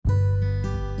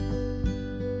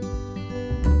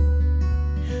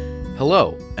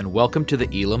Hello, and welcome to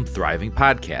the Elam Thriving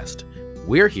Podcast.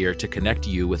 We're here to connect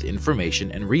you with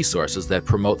information and resources that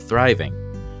promote thriving.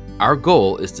 Our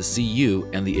goal is to see you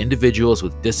and the individuals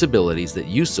with disabilities that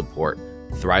you support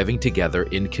thriving together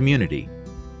in community.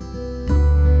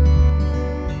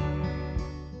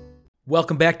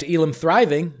 Welcome back to Elam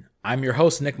Thriving. I'm your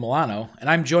host, Nick Milano, and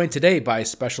I'm joined today by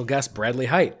special guest Bradley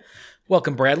Heit.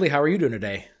 Welcome, Bradley. How are you doing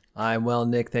today? I'm well,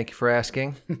 Nick. Thank you for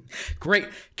asking. Great.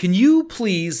 Can you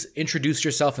please introduce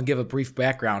yourself and give a brief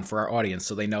background for our audience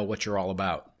so they know what you're all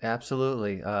about?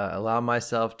 Absolutely. Allow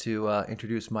myself to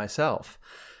introduce myself.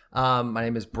 My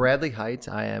name is Bradley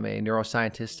Heit. I am a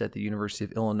neuroscientist at the University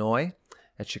of Illinois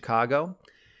at Chicago.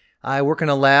 I work in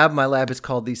a lab. My lab is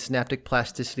called the Synaptic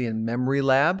Plasticity and Memory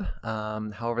Lab.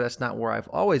 However, that's not where I've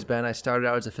always been. I started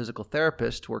out as a physical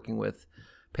therapist working with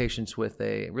patients with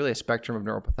a spectrum of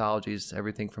neuropathologies,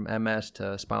 everything from MS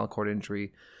to spinal cord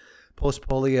injury,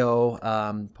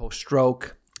 post-polio,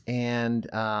 post-stroke. And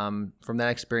from that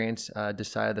experience,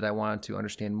 decided that I wanted to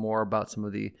understand more about some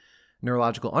of the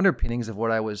neurological underpinnings of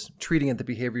what I was treating at the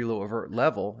behaviorally overt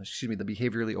level,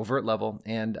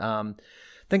 and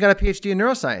then got a PhD in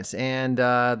neuroscience, and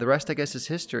the rest, I guess, is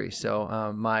history.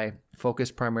 So my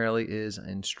focus primarily is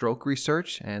in stroke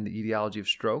research and the etiology of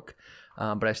stroke,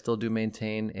 but I still do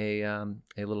maintain a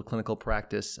little clinical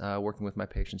practice working with my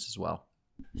patients as well.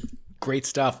 Great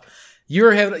stuff. You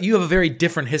have a very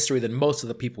different history than most of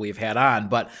the people we've had on,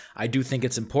 but I do think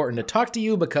it's important to talk to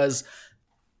you because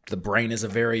the brain is a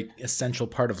very essential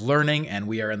part of learning, and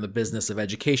we are in the business of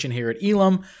education here at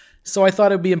Elam. So I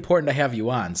thought it would be important to have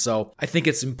you on. So I think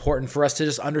it's important for us to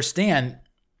just understand,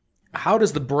 how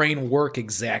does the brain work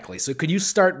exactly? So could you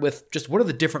start with just what are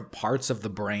the different parts of the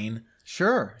brain?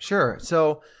 Sure.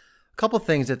 So a couple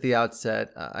things at the outset.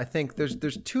 I think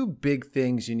there's two big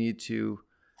things you need to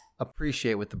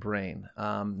appreciate with the brain.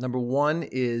 Number one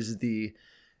is the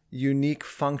unique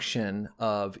function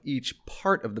of each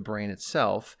part of the brain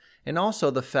itself, and also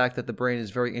the fact that the brain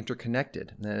is very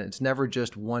interconnected. And it's never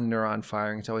just one neuron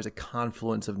firing. It's always a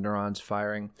confluence of neurons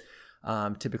firing,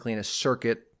 typically in a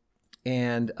circuit.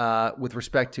 And with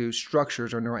respect to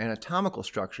structures or neuroanatomical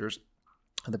structures,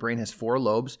 the brain has four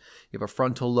lobes. You have a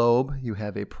frontal lobe, you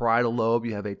have a parietal lobe,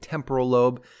 you have a temporal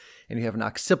lobe, and you have an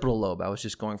occipital lobe. I was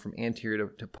just going from anterior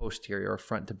to posterior, or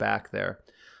front to back there.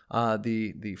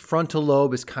 The frontal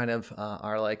lobe is kind of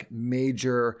our like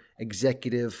major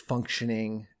executive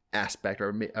functioning aspect,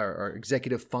 or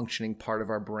executive functioning part of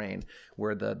our brain,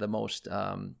 where the most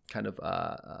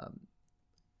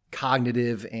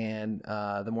cognitive and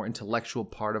the more intellectual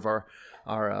part of our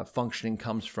functioning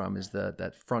comes from, is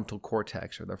that frontal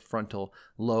cortex, or the frontal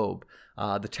lobe.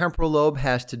 The temporal lobe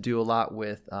has to do a lot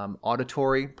with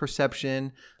auditory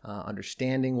perception,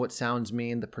 understanding what sounds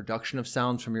mean, the production of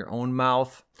sounds from your own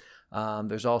mouth.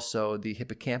 There's also the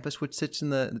hippocampus, which sits in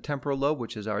the temporal lobe,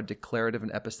 which is our declarative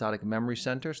and episodic memory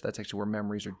center. So that's actually where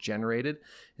memories are generated,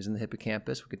 is in the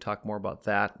hippocampus. We could talk more about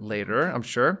that later, I'm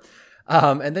sure.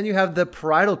 And then you have the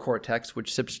parietal cortex,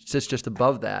 which sits just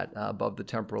above that, above the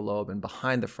temporal lobe and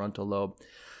behind the frontal lobe.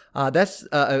 That's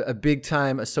a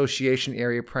big-time association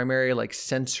area, primarily like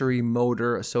sensory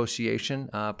motor association,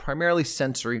 primarily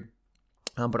sensory,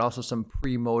 but also some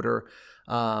premotor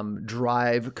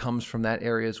drive comes from that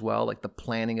area as well, like the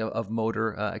planning of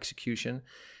motor execution.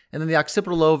 And then the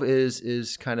occipital lobe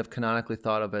is kind of canonically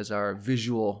thought of as our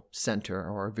visual center,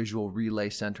 or our visual relay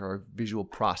center, or visual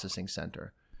processing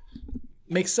center.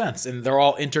 Makes sense. And they're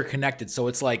all interconnected. So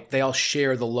it's like they all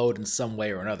share the load in some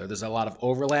way or another. There's a lot of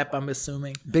overlap, I'm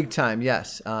assuming. Big time,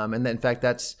 yes. And then, in fact,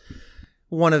 that's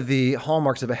one of the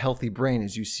hallmarks of a healthy brain,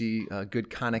 is you see good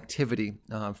connectivity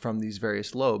from these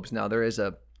various lobes. Now, there is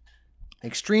a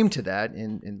extreme to that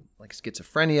in like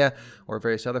schizophrenia or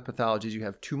various other pathologies. You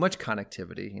have too much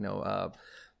connectivity.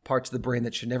 Parts of the brain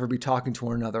that should never be talking to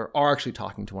one another are actually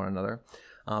talking to one another.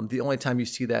 The only time you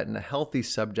see that in a healthy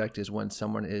subject is when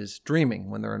someone is dreaming,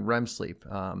 when they're in REM sleep.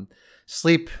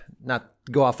 Sleep, not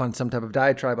go off on some type of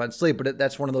diatribe on sleep, but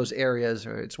that's one of those areas,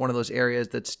 or it's one of those areas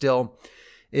that still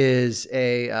is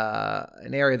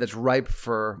an area that's ripe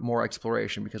for more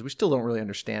exploration, because we still don't really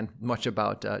understand much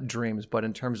about dreams. But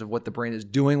in terms of what the brain is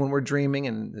doing when we're dreaming,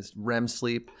 and this REM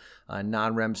sleep,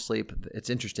 non-REM sleep, it's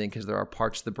interesting because there are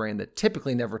parts of the brain that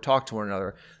typically never talk to one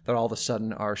another that all of a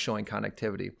sudden are showing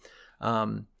connectivity.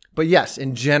 But yes,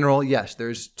 in general, yes,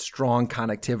 there's strong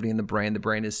connectivity in the brain. The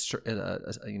brain is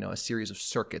a series of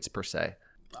circuits per se.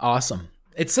 Awesome.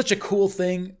 It's such a cool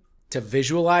thing to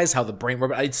visualize how the brain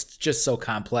works. It's just so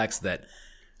complex that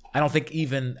I don't think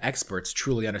even experts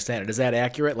truly understand it. Is that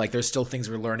accurate? Like, there's still things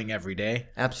we're learning every day?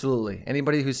 Absolutely.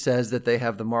 Anybody who says that they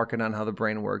have the market on how the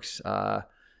brain works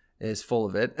is full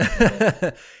of it,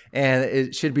 and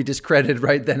it should be discredited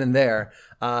right then and there.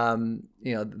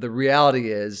 The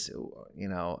reality is,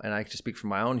 and I can speak from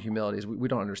my own humility, is we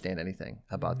don't understand anything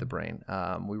about the brain.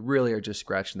 We really are just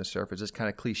scratching the surface. It's kind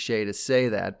of cliche to say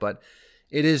that, but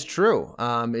it is true.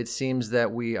 It seems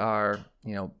that we are,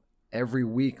 every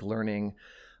week learning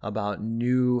about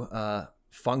new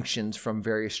functions from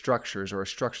various structures, or a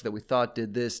structure that we thought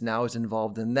did this now is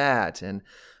involved in that. And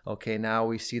okay, now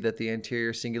we see that the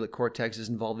anterior cingulate cortex is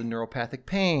involved in neuropathic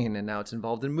pain, and now it's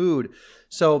involved in mood.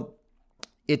 So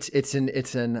it's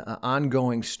an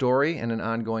ongoing story and an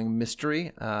ongoing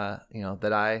mystery,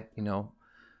 that I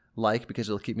like, because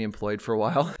it'll keep me employed for a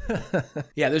while.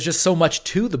 Yeah, there's just so much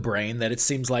to the brain that it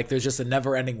seems like there's just a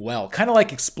never-ending well, kind of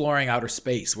like exploring outer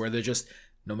space, where there's just,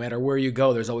 no matter where you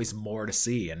go, there's always more to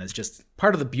see. And it's just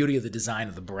part of the beauty of the design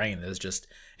of the brain. There's just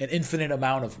an infinite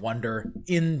amount of wonder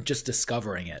in just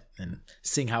discovering it and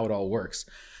seeing how it all works.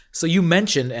 So you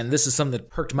mentioned, and this is something that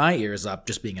perked my ears up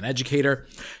just being an educator,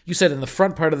 you said in the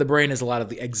front part of the brain is a lot of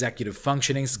the executive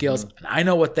functioning skills. And I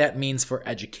know what that means for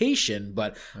education,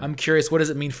 but I'm curious, what does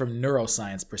it mean from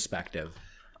neuroscience perspective?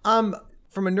 From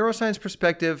a neuroscience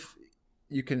perspective,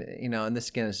 you can, and this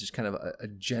again is just kind of a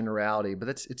generality, but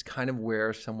it's kind of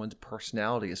where someone's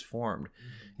personality is formed.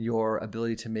 Your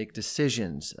ability to make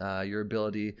decisions, your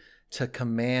ability to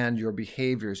command your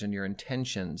behaviors and your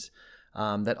intentions.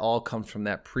 That all comes from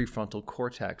that prefrontal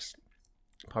cortex.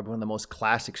 Probably one of the most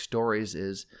classic stories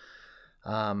is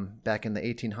back in the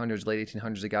 1800s, late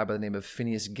 1800s, a guy by the name of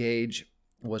Phineas Gage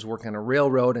was working on a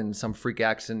railroad, and in some freak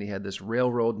accident, he had this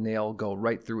railroad nail go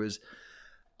right through his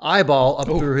eyeball up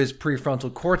through his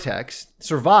prefrontal cortex.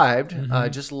 Survived,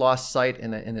 just lost sight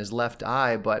in his left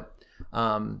eye, but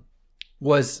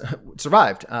was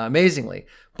survived amazingly.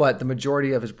 But the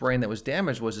majority of his brain that was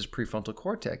damaged was his prefrontal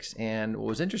cortex. And what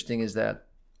was interesting is that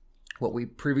what we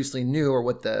previously knew, or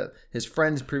what his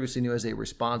friends previously knew as a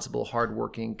responsible,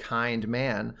 hardworking, kind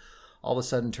man, all of a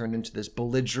sudden turned into this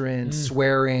belligerent,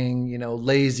 swearing,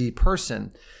 lazy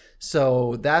person.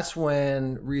 So that's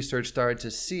when research started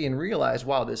to see and realize,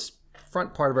 wow, this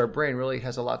front part of our brain really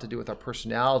has a lot to do with our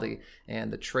personality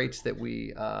and the traits that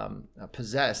we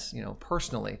possess,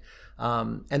 personally.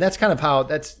 And that's kind of how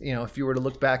if you were to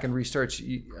look back and research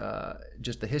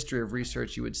just the history of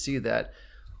research, you would see that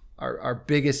our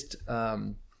biggest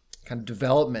kind of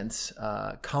developments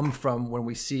come from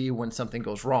when something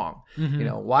goes wrong.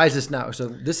 Why is this not? So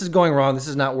this is going wrong. This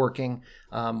is not working.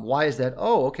 Why is that?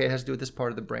 Oh, okay. It has to do with this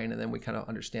part of the brain. And then we kind of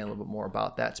understand a little bit more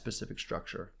about that specific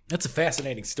structure. That's a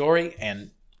fascinating story. And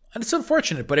it's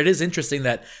unfortunate, but it is interesting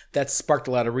that sparked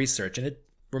a lot of research. And it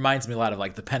reminds me a lot of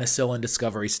like the penicillin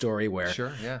discovery story, where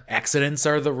accidents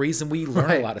are the reason we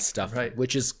learn a lot of stuff,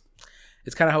 which is,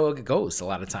 it's kind of how it goes a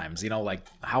lot of times, like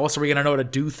how else are we going to know how to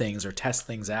do things or test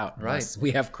things out? Unless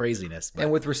we have craziness. But.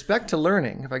 And with respect to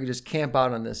learning, if I could just camp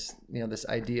out on this, this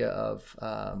idea of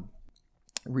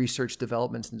research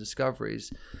developments and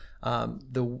discoveries,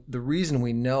 the reason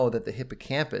we know that the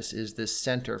hippocampus is this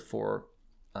center for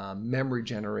memory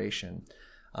generation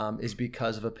is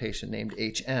because of a patient named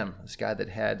HM, this guy that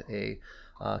had a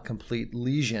complete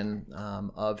lesion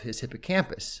of his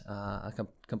hippocampus, a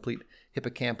complete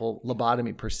hippocampal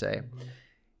lobotomy per se.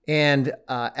 And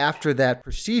after that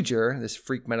procedure, this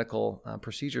freak medical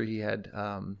procedure he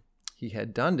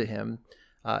had done to him,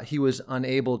 he was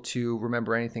unable to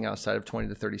remember anything outside of 20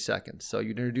 to 30 seconds. So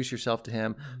you'd introduce yourself to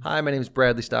him. Hi, my name is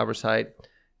Bradley Stavros Heit.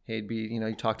 He'd be,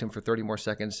 you talk to him for 30 more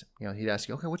seconds. He'd ask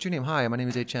you, okay, what's your name? Hi, my name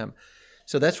is HM.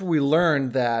 So that's where we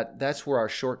learned that that's where our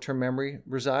short-term memory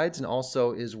resides, and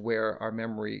also is where our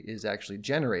memory is actually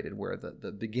generated, where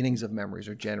the beginnings of memories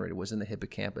are generated, was in the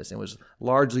hippocampus. And it was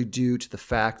largely due to the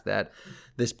fact that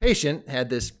this patient had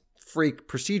this freak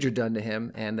procedure done to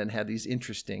him and then had these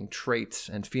interesting traits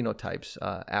and phenotypes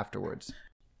afterwards.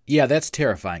 Yeah, that's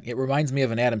terrifying. It reminds me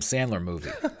of an Adam Sandler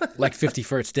movie, like 50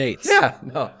 First Dates. Yeah,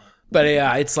 no. But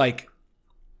it's like,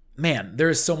 man, there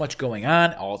is so much going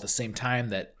on all at the same time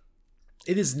that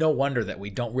it is no wonder that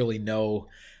we don't really know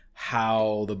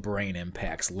how the brain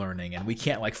impacts learning, and we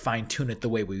can't like fine tune it the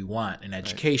way we want in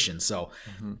education. Right. So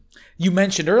you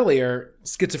mentioned earlier,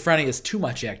 schizophrenia is too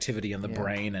much activity in the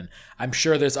brain, and I'm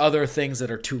sure there's other things that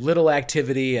are too little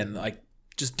activity, and like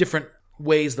just different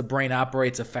ways the brain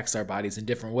operates affects our bodies in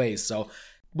different ways. So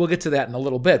we'll get to that in a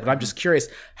little bit, but I'm just curious,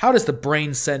 how does the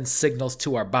brain send signals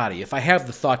to our body? If I have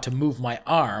the thought to move my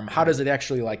arm, how does it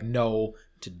actually like know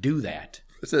to do that?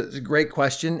 It's a great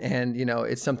question, and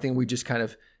it's something we just kind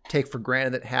of take for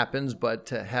granted that happens, but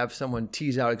to have someone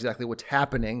tease out exactly what's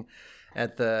happening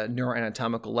at the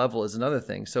neuroanatomical level is another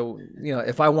thing. So,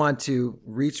 if I want to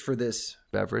reach for this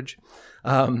beverage,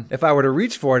 if I were to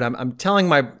reach for it, I'm telling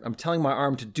my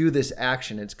arm to do this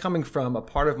action. It's coming from a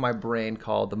part of my brain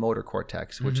called the motor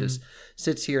cortex, which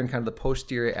sits here in kind of the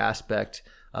posterior aspect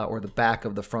or the back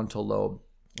of the frontal lobe.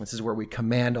 This is where we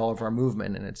command all of our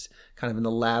movement, and it's kind of in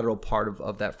the lateral part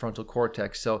of that frontal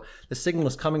cortex. So the signal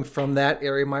is coming from that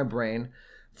area of my brain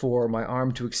for my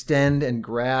arm to extend and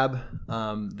grab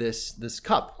this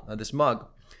cup, this mug,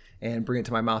 and bring it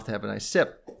to my mouth to have a nice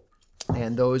sip.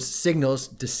 And those signals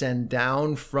descend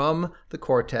down from the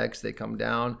cortex. They come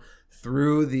down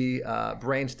through the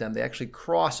brainstem. They actually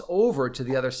cross over to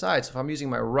the other side. So if I'm using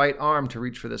my right arm to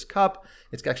reach for this cup,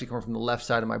 it's actually coming from the left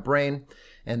side of my brain.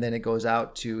 And then it goes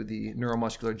out to the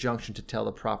neuromuscular junction to tell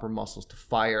the proper muscles to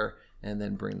fire and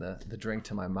then bring the drink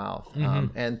to my mouth.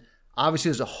 And obviously,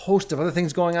 there's a host of other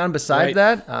things going on besides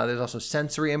that. There's also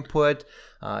sensory input.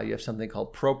 You have something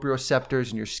called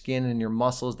proprioceptors in your skin and your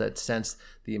muscles that sense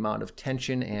the amount of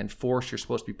tension and force you're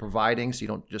supposed to be providing, so you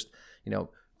don't just,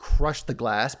 crush the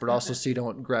glass, but also so you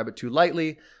don't grab it too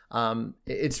lightly.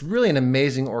 It's really an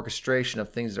amazing orchestration of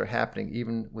things that are happening,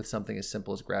 even with something as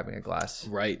simple as grabbing a glass.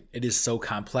 Right. It is so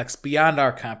complex beyond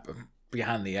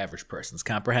beyond the average person's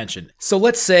comprehension. So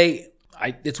let's say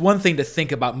it's one thing to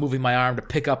think about moving my arm to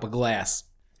pick up a glass.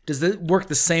 Does it work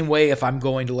the same way if I'm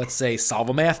going to, let's say, solve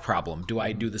a math problem? Do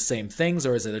I do the same things,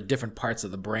 or is it different parts of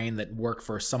the brain that work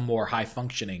for some more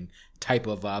high-functioning type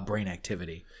of brain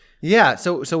activity? Yeah,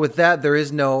 so with that, there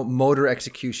is no motor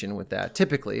execution with that.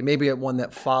 Typically, maybe one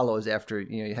that follows after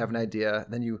you have an idea,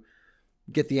 then you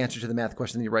get the answer to the math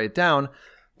question, then you write it down.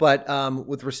 But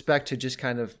with respect to just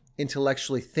kind of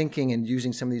intellectually thinking and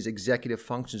using some of these executive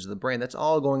functions of the brain, that's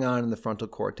all going on in the frontal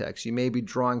cortex. You may be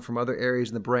drawing from other areas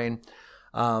in the brain,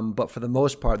 but for the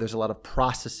most part, there's a lot of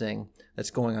processing that's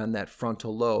going on in that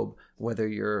frontal lobe, whether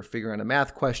you're figuring out a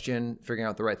math question, figuring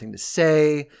out the right thing to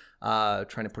say,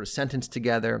 trying to put a sentence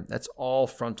together. That's all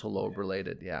frontal lobe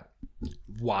related. Yeah.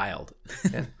 Wild.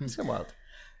 Yeah, it's kind of wild.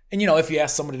 And, if you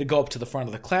ask somebody to go up to the front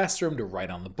of the classroom to write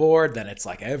on the board, then it's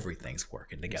like everything's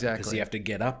working together. Because you have to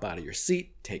get up out of your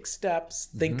seat, take steps,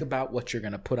 think about what you're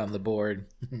going to put on the board.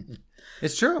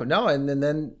 It's true. No, and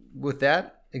then with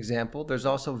that example, there's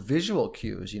also visual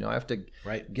cues. I have to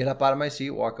get up out of my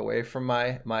seat, walk away from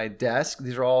my desk.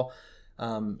 These are all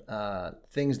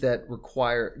things that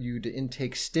require you to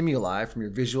intake stimuli from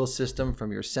your visual system,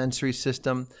 from your sensory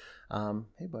system.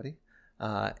 Hey, buddy.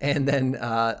 And then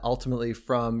ultimately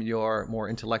from your more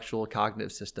intellectual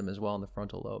cognitive system as well in the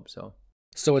frontal lobe.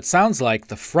 So it sounds like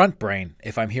the front brain,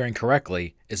 if I'm hearing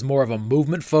correctly, is more of a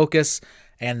movement focus,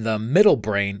 and the middle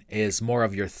brain is more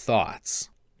of your thoughts.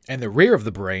 And the rear of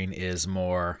the brain is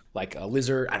more like a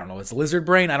lizard. I don't know. It's a lizard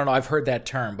brain. I don't know. I've heard that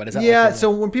term, but is that so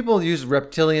when people use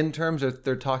reptilian terms,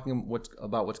 they're talking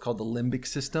about what's called the limbic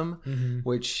system,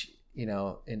 which,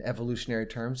 in evolutionary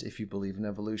terms, if you believe in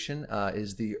evolution,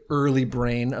 is the early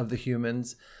brain of the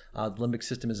humans. The limbic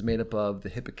system is made up of the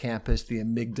hippocampus, the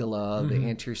amygdala, the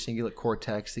anterior cingulate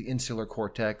cortex, the insular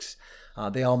cortex.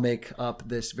 They all make up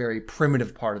this very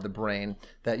primitive part of the brain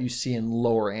that you see in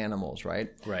lower animals,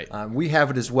 right? Right. We have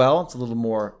it as well. It's a little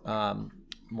more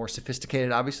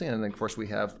sophisticated, obviously. And then, of course, we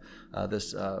have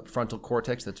this frontal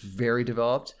cortex that's very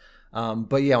developed.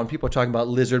 But yeah, when people are talking about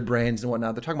lizard brains and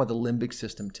whatnot, they're talking about the limbic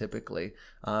system typically,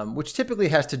 which typically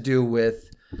has to do with,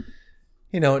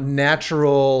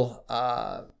 natural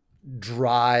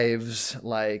drives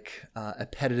like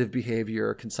appetitive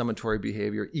behavior, consummatory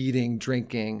behavior, eating,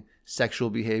 drinking, sexual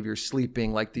behavior,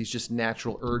 sleeping, like these just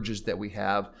natural urges that we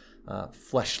have,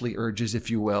 fleshly urges, if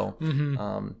you will.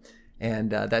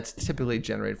 And that's typically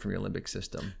generated from your limbic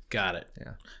system. Got it.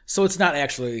 Yeah. So it's not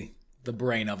actually the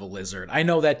brain of a lizard. I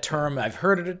know that term. I've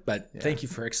heard it, but thank you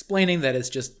for explaining that it's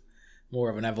just more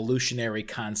of an evolutionary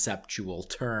conceptual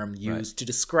term used to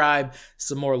describe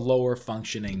some more lower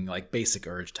functioning, like basic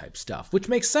urge type stuff, which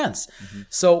makes sense.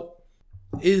 So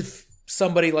if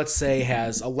somebody, let's say,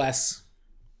 has a less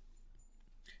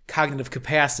cognitive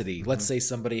capacity, let's say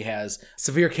somebody has a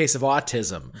severe case of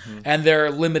autism and they're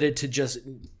limited to just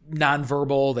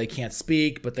nonverbal, they can't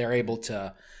speak, but they're able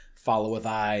to follow with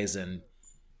eyes and,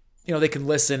 they can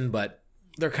listen, but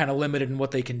they're kind of limited in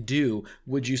what they can do.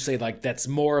 Would you say like that's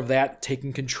more of that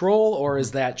taking control, or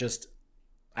is that just,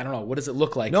 I don't know, what does it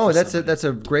look like? No, that's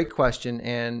a great question.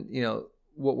 And,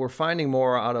 what we're finding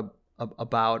more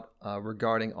about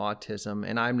regarding autism,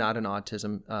 and I'm not an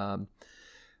autism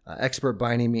expert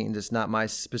by any means. It's not my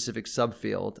specific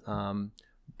subfield.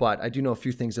 But I do know a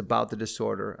few things about the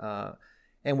disorder.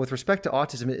 And with respect to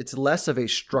autism, it's less of a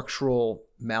structural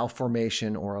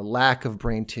malformation or a lack of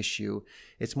brain tissue.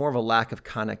 It's more of a lack of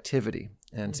connectivity,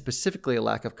 and specifically a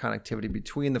lack of connectivity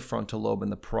between the frontal lobe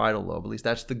and the parietal lobe. At least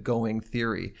that's the going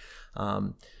theory.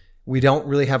 We don't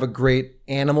really have a great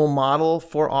animal model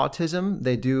for autism.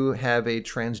 They do have a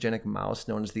transgenic mouse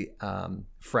known as the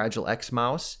Fragile X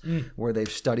mouse, where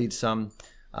they've studied some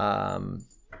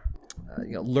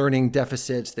learning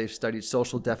deficits. They've studied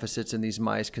social deficits in these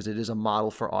mice because it is a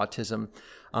model for autism.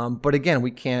 But again,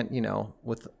 we can't,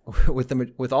 with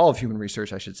all of human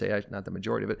research, I should say, not the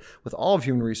majority of it, with all of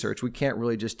human research, we can't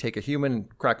really just take a human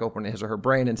and crack open his or her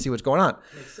brain and see what's going on.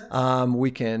 Makes sense.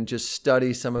 We can just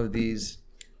study some of these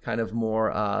kind of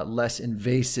more less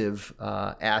invasive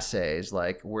assays,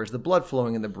 like where's the blood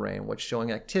flowing in the brain, what's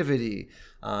showing activity,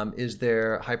 is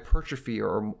there hypertrophy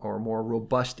or more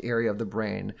robust area of the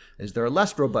brain, is there a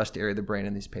less robust area of the brain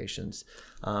in these patients.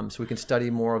 So we can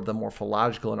study more of the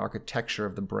morphological and architecture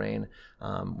of the brain.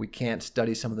 We can't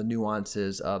study some of the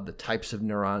nuances of the types of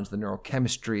neurons, the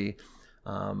neurochemistry.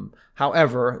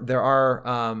 However, there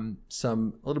are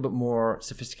some a little bit more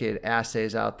sophisticated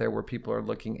assays out there where people are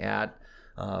looking at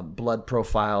blood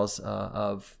profiles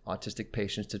of autistic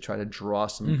patients to try to draw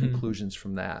some conclusions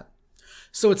from that.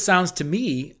 So it sounds to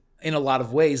me, in a lot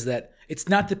of ways, that it's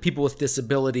not that people with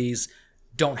disabilities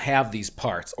don't have these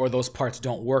parts or those parts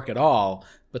don't work at all,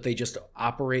 but they just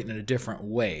operate in a different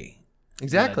way.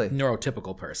 Exactly. Than a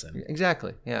neurotypical person.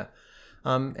 Exactly. Yeah.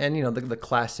 And the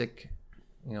classic,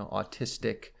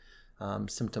 autistic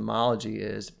symptomology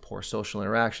is poor social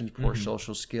interactions, poor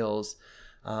social skills,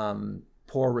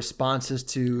 poor responses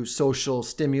to social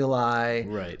stimuli,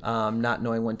 Right. Not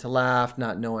knowing when to laugh,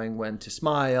 not knowing when to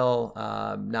smile,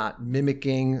 not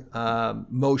mimicking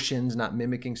motions, not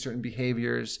mimicking certain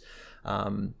behaviors.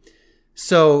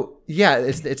 So yeah,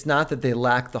 it's not that they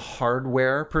lack the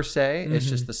hardware per se. It's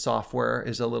just the software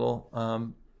is a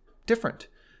little different.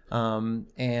 And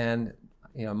in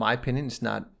my opinion, it's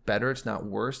not better, it's not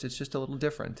worse. It's just a little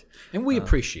different. And we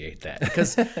appreciate that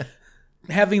because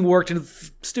having worked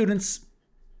with students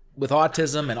with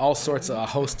autism and all sorts of a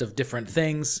host of different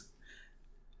things,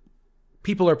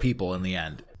 people are people in the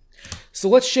end. So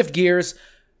let's shift gears.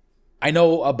 I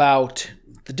know about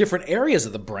the different areas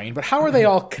of the brain, but how are they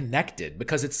all connected?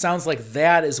 Because it sounds like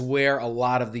that is where a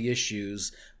lot of the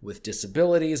issues with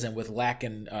disabilities and with lack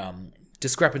in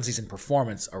discrepancies in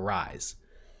performance arise.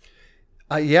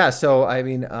 So I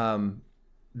mean,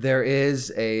 there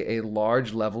is a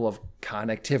large level of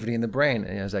connectivity in the brain.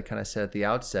 And as I kind of said at the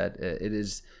outset, it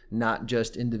is not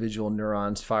just individual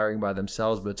neurons firing by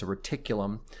themselves, but it's a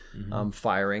reticulum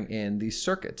firing in these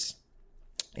circuits.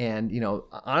 And,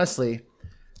 honestly,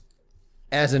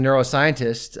 as a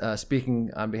neuroscientist,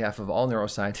 speaking on behalf of all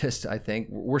neuroscientists, I think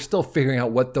we're still figuring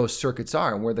out what those circuits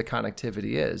are and where the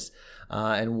connectivity is,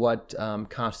 and what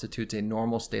constitutes a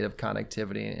normal state of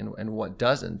connectivity and what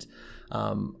doesn't.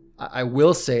 I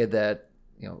will say that,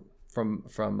 from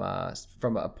a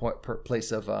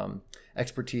place of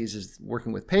expertise is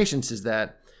working with patients is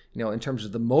that, in terms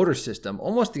of the motor system,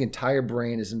 almost the entire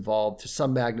brain is involved to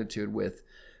some magnitude with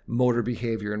motor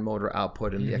behavior and motor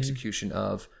output and the execution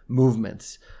of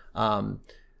movements. And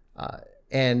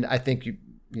I think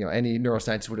any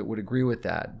neuroscientist would agree with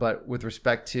that. But with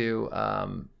respect to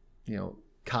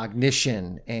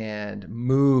cognition and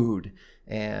mood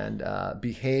and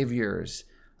behaviors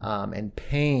and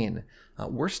pain,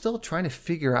 we're still trying to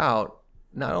figure out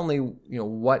not only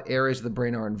what areas of the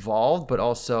brain are involved, but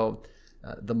also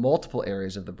the multiple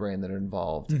areas of the brain that are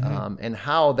involved, and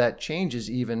how that changes,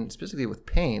 even specifically with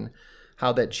pain,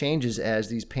 how that changes as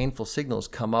these painful signals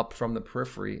come up from the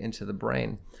periphery into the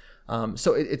brain.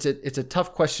 So it's a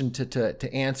tough question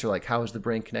to answer. Like, how is the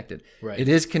brain connected? Right. It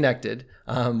is connected,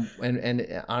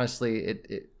 and honestly,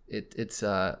 it's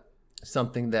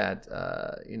something that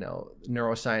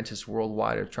neuroscientists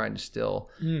worldwide are trying to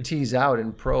still tease out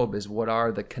and probe is what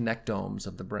are the connectomes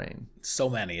of the brain. So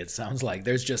many, it sounds like.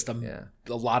 There's just a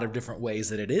lot of different ways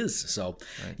that it is. So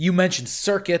You mentioned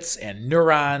circuits and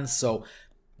neurons, so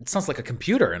it sounds like a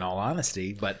computer in all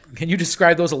honesty, but can you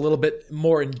describe those a little bit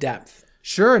more in depth?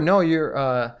 Sure. No,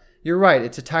 you're right.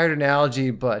 It's a tired analogy,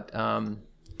 but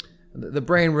the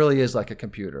brain really is like a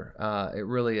computer. It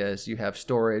really is. You have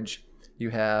storage. You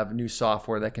have new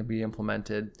software that can be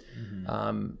implemented.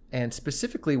 And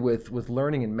specifically with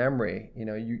learning and memory,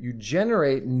 you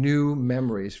generate new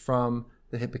memories from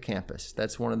the hippocampus.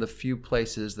 That's one of the few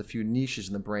places, the few niches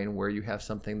in the brain where you have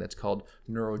something that's called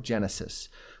neurogenesis,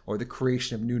 or the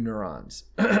creation of new neurons.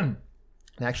 And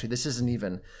actually, this isn't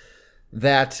even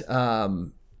that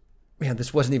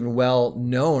this wasn't even well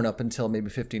known up until maybe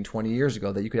 15, 20 years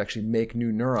ago that you could actually make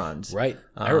new neurons. Right.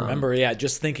 I remember,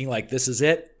 just thinking like, this is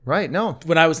it. Right. No.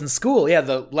 When I was in school,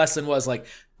 the lesson was like,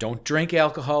 don't drink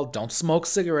alcohol, don't smoke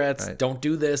cigarettes, don't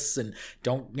do this, and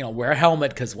don't, wear a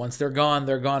helmet, because once they're gone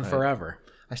forever.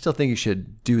 I still think you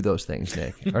should do those things,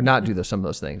 Nick, or not do some of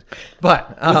those things,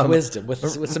 but with wisdom, with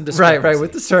some discernment, right,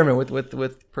 with discernment,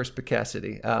 with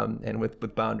perspicacity, and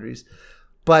with boundaries.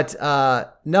 But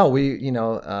no, we, in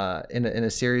a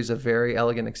series of very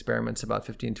elegant experiments about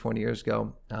 15, 20 years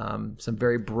ago, some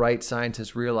very bright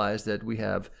scientists realized that we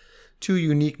have two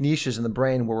unique niches in the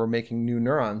brain where we're making new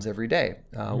neurons every day.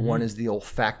 One is the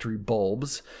olfactory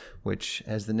bulbs, which,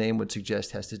 as the name would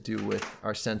suggest, has to do with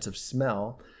our sense of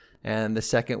smell. And the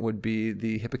second would be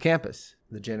the hippocampus,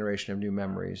 the generation of new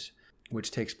memories, which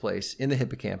takes place in the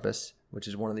hippocampus, which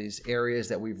is one of these areas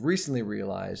that we've recently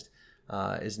realized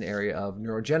is an area of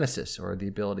neurogenesis, or the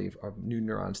ability of new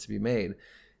neurons to be made.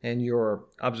 And your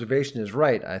observation is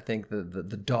right. I think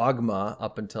the dogma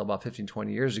up until about 15,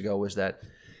 20 years ago was that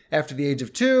after the age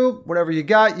of 2, whatever you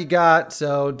got,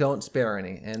 so don't spare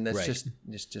any. And that's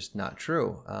just not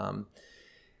true.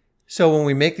 So when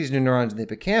we make these new neurons in the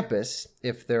hippocampus,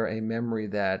 if they're a memory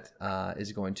that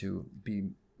is going to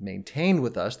be maintained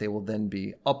with us, they will then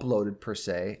be uploaded, per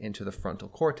se, into the frontal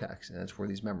cortex. And that's where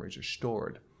these memories are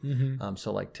stored.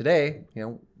 So like today,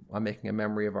 I'm making a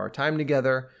memory of our time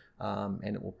together,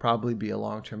 and it will probably be a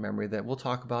long-term memory that we'll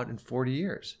talk about in 40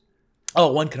 years.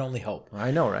 Oh, one can only hope.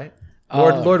 I know, right?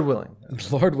 Lord willing.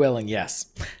 Lord willing, yes.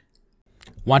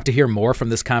 Want to hear more from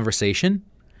this conversation?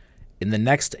 In the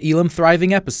next Elam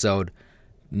Thriving episode,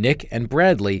 Nick and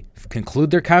Bradley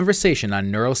conclude their conversation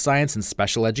on neuroscience and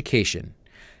special education.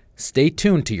 Stay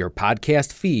tuned to your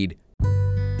podcast feed.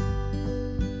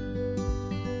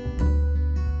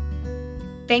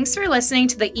 Thanks for listening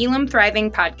to the Elam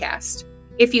Thriving podcast.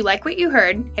 If you like what you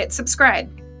heard, hit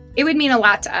subscribe. It would mean a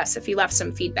lot to us if you left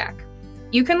some feedback.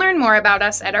 You can learn more about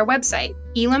us at our website,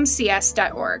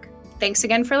 elamcs.org. Thanks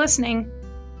again for listening.